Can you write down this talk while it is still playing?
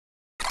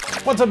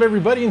What's up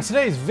everybody? In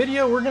today's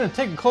video, we're gonna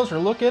take a closer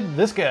look at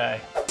this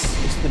guy.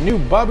 It's the new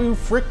BABU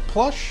FRIK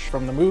Plush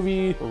from the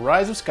movie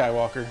Rise of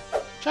Skywalker.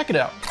 Check it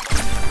out.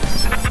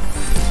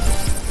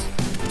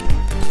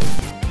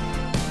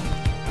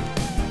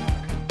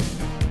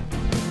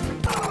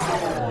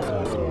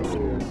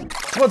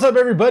 What's up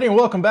everybody and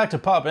welcome back to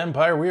Pop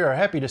Empire. We are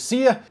happy to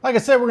see you. Like I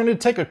said, we're going to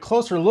take a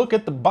closer look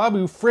at the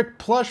BABU FRIK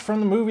Plush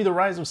from the movie The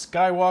Rise of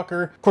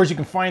Skywalker. Of course, you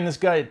can find this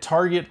guy at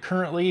Target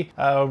currently.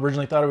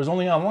 Originally thought it was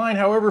only online,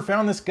 however,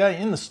 found this guy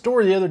in the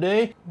store the other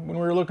day when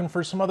we were looking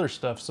for some other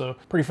stuff. So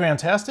pretty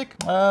fantastic.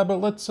 But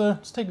let's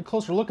take a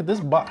closer look at this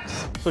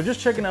box. So just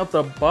checking out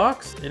the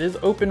box, it is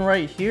open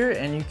right here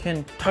and you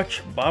can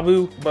touch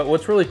BABU. But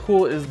what's really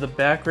cool is the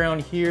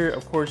background here,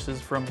 of course,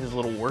 is from his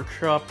little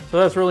workshop.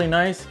 So that's really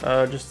nice.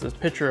 Just this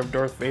picture of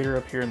Darth Vader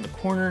up here in the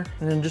corner,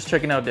 and then just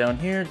checking out down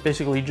here,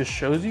 basically just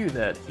shows you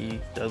that he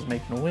does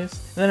make noise.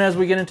 And then as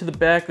we get into the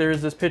back, there is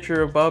this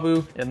picture of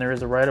BABU, and there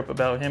is a write-up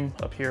about him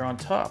up here on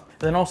top.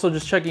 And then also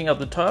just checking out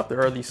the top,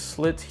 there are these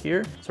slits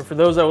here. So for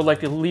those that would like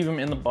to leave him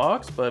in the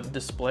box but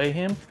display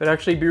him, it'd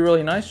actually be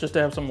really nice just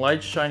to have some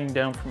lights shining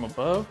down from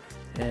above,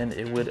 and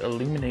it would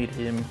illuminate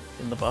him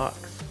in the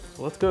box.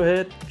 So let's go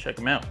ahead and check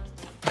him out.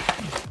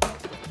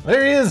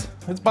 There he is.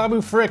 It's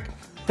BABU FRIK.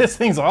 This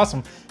thing's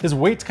awesome. His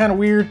weight's kind of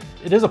weird.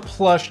 It is a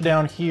plush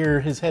down here.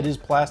 His head is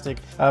plastic,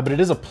 but it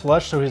is a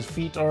plush, so his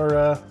feet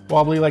are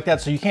wobbly like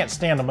that, so you can't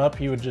stand him up.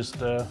 He would just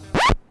fall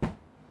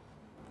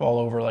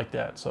over like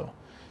that, so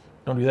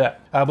don't do that.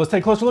 But let's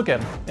take a closer look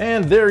at him.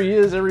 And there he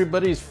is,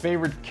 everybody's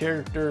favorite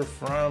character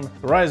from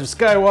The Rise of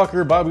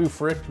Skywalker, BABU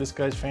FRIK. This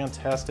guy's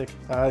fantastic.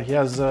 He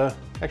has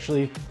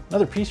actually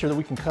another piece here that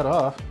we can cut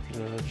off.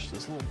 Just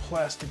this little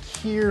plastic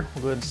here.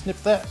 We'll go ahead and snip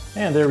that.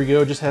 And there we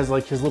go. Just has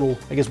like his little,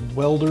 I guess,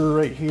 welder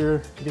right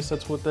here. I guess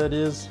that's what that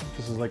is.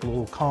 This is like a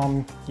little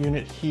comm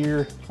unit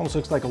here. Almost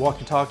looks like a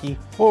walkie-talkie.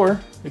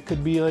 Or it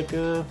could be like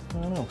a, I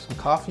don't know, some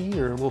coffee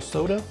or a little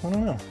soda. I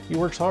don't know. He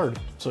works hard.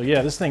 So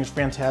yeah, this thing's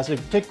fantastic.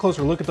 Take a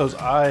closer look at those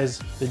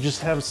eyes. They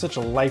just have such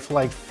a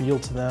lifelike feel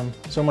to them.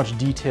 So much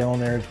detail in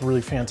there. It's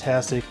really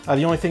fantastic.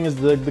 The only thing is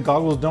the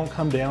goggles don't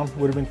come down.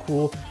 Would have been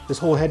cool. This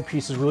whole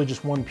headpiece is really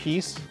just one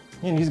piece.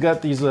 And he's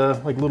got these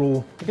like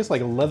little, I guess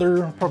like a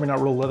leather, probably not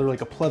real leather,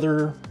 like a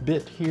pleather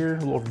bit here, a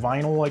little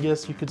vinyl, I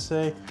guess you could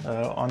say,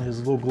 on his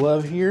little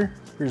glove here.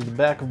 Here's the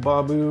back of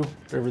BABU,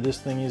 whatever this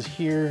thing is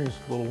here. Here's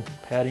a little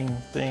padding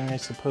thing, I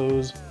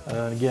suppose.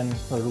 Again,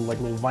 another like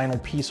little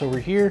vinyl piece over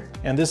here.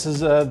 And this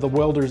is, the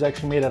welder is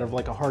actually made out of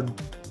like a hard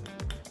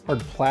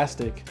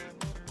plastic.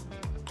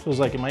 Feels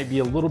like it might be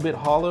a little bit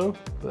hollow,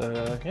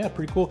 but yeah,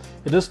 pretty cool.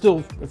 It does still,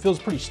 it feels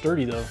pretty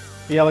sturdy though.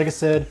 But yeah, like I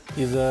said,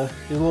 his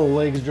little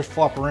legs just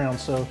flop around,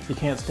 so you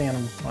can't stand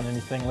him on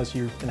anything unless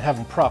you're gonna have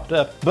him propped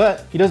up.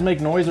 But he does make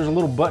noise. There's a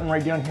little button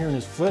right down here in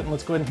his foot, and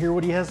let's go ahead and hear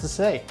what he has to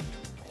say.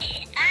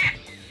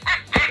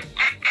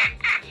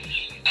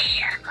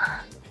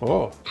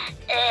 Oh.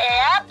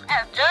 Yep,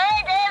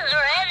 droid is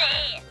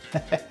ready.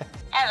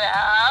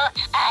 Hello,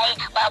 hi,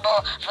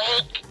 BABU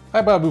FRIK.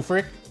 Hi, BABU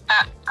FRIK.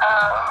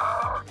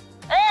 Uh-oh.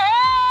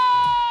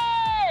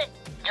 Hey!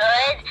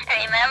 Droid,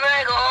 remember,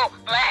 go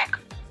black.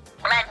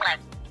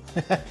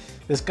 Black.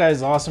 This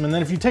guy's awesome. And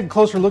then if you take a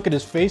closer look at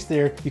his face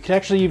there, you can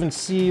actually even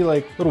see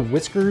like little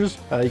whiskers.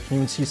 You can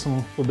even see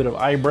some little bit of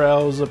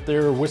eyebrows up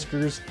there,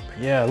 whiskers.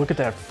 But yeah, look at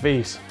that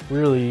face.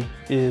 Really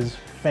is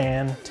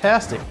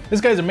fantastic.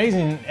 This guy's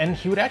amazing, and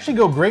he would actually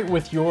go great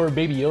with your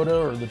Baby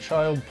Yoda or the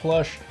child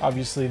plush.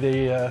 Obviously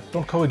they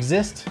don't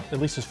coexist, at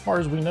least as far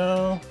as we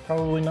know.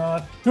 Probably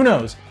not. Who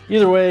knows?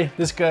 Either way,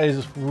 this guy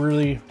is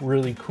really,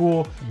 really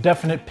cool.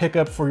 Definite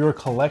pickup for your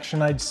collection,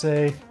 I'd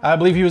say. I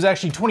believe he was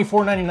actually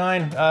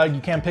 $24.99.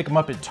 You can pick him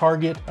up at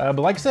Target. But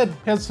like I said,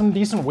 he has some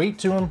decent weight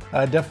to him.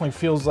 Definitely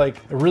feels like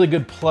a really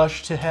good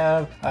plush to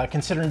have.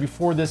 Considering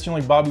before this, the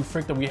only BABU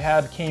FRIK that we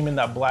had came in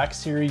that Black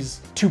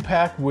Series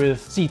 2-pack with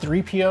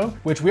C-3PO,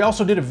 which we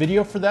also did a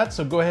video for that.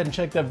 So go ahead and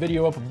check that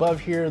video up above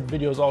here. The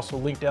video is also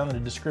linked down in the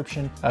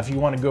description if you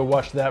want to go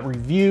watch that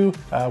review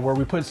where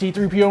we put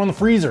C-3PO in the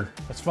freezer.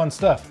 That's fun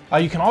stuff.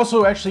 You can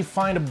also actually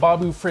find a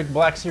BABU FRIK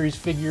Black Series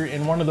figure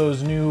in one of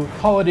those new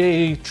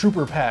Holiday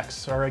Trooper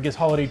packs, or I guess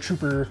Holiday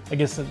Trooper, I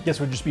guess it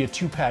would just be a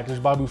 2-pack. There's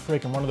BABU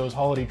FRIK and one of those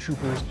Holiday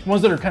Troopers,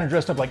 ones that are kind of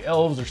dressed up like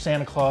elves or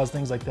Santa Claus,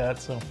 things like that.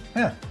 So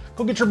yeah,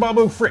 go get your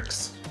BABU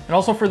FRIKs. And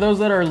also for those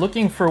that are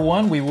looking for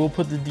one, we will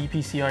put the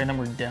DPCI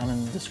number down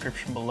in the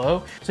description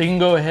below. So you can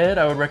go ahead,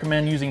 I would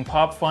recommend using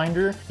Pop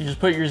Finder. You just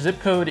put your zip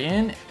code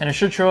in and it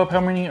should show up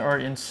how many are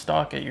in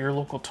stock at your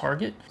local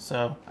Target.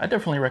 So I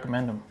definitely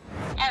recommend them.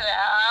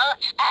 Hello,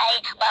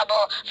 hi,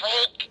 BABU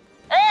FRIK.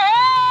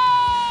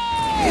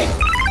 Hey!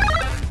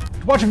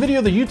 To watch a video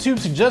that YouTube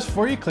suggests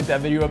for you, click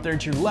that video up there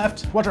to your left.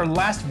 To watch our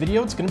last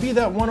video, it's gonna be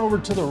that one over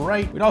to the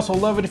right. We'd also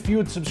love it if you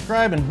would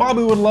subscribe, and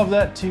BABU would love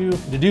that too.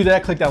 To do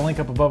that, click that link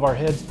up above our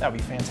heads. That'd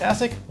be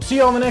fantastic. We'll see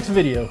you all in the next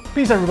video.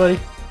 Peace, everybody.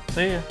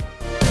 See ya.